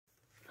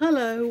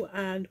Hello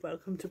and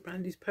welcome to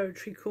Brandy's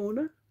Poetry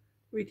Corner,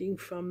 reading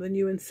from the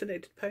new and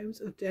selected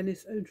poems of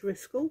Dennis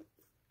O'Driscoll.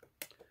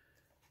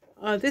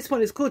 This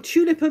one is called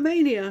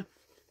Tulipomania.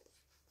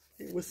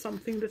 It was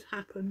something that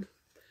happened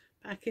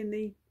back in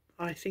the,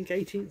 I think,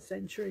 18th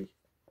century,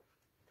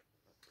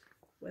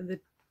 when the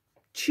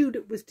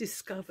tulip was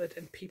discovered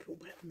and people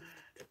went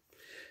mad.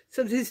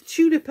 So this is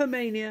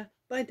Tulipomania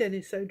by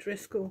Dennis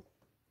O'Driscoll.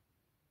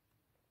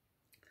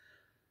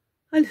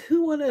 And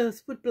who on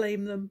earth would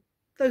blame them?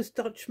 Those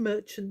Dutch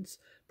merchants,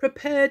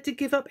 prepared to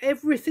give up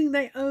everything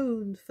they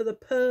owned for the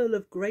pearl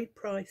of great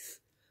price,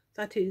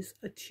 that is,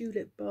 a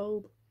tulip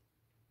bulb.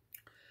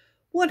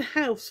 What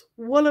house,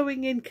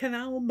 wallowing in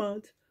canal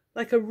mud,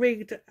 like a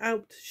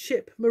rigged-out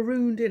ship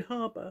marooned in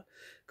harbour,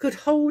 could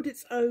hold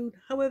its own,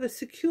 however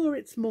secure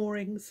its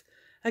moorings,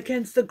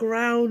 against the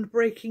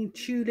ground-breaking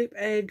tulip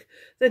egg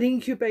that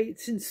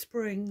incubates in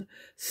spring,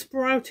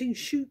 sprouting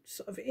shoots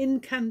of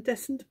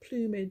incandescent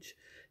plumage,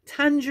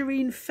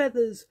 tangerine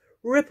feathers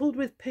rippled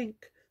with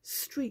pink,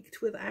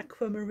 streaked with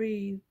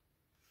aquamarine?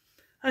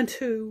 And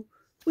who,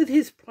 with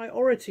his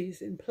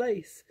priorities in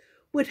place,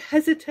 would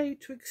hesitate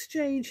to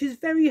exchange his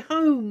very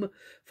home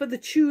for the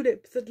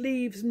tulip that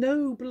leaves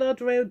no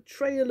blood-red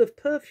trail of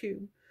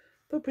perfume,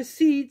 but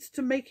proceeds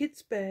to make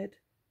its bed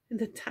in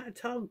the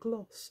tactile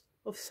gloss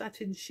of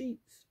satin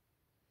sheets?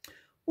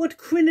 What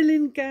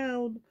crinoline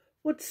gown,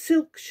 what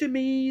silk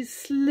chemise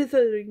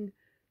slithering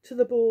to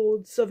the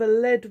boards of a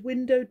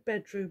lead-windowed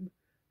bedroom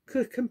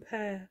could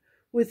compare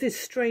with this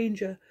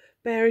stranger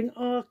bearing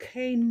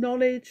arcane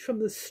knowledge from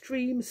the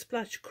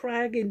stream-splashed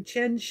crag in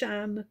Chen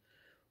Shan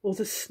or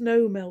the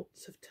snow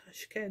melts of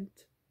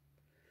Tashkent?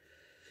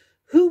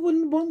 Who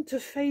wouldn't want to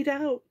fade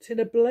out in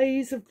a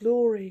blaze of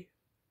glory?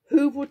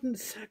 Who wouldn't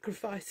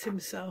sacrifice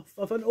himself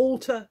of an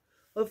altar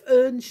of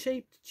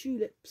urn-shaped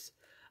tulips,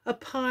 a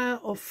pyre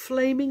of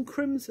flaming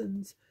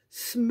crimsons,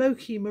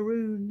 smoky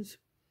maroons?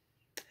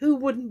 Who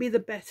wouldn't be the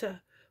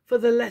better for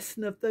the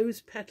lesson of those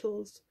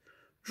petals,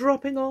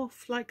 dropping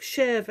off like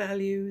share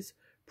values,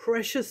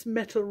 precious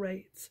metal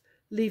rates,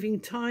 leaving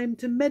time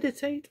to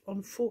meditate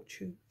on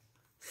fortune,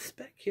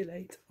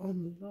 speculate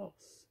on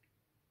loss?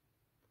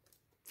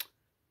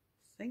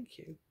 Thank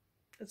you.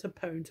 That's a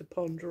poem to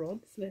ponder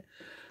on, isn't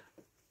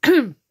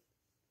it?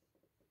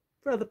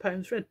 For other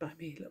poems read by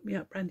me, look me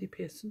up, Brandy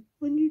Pearson,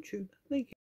 on YouTube. Thank you.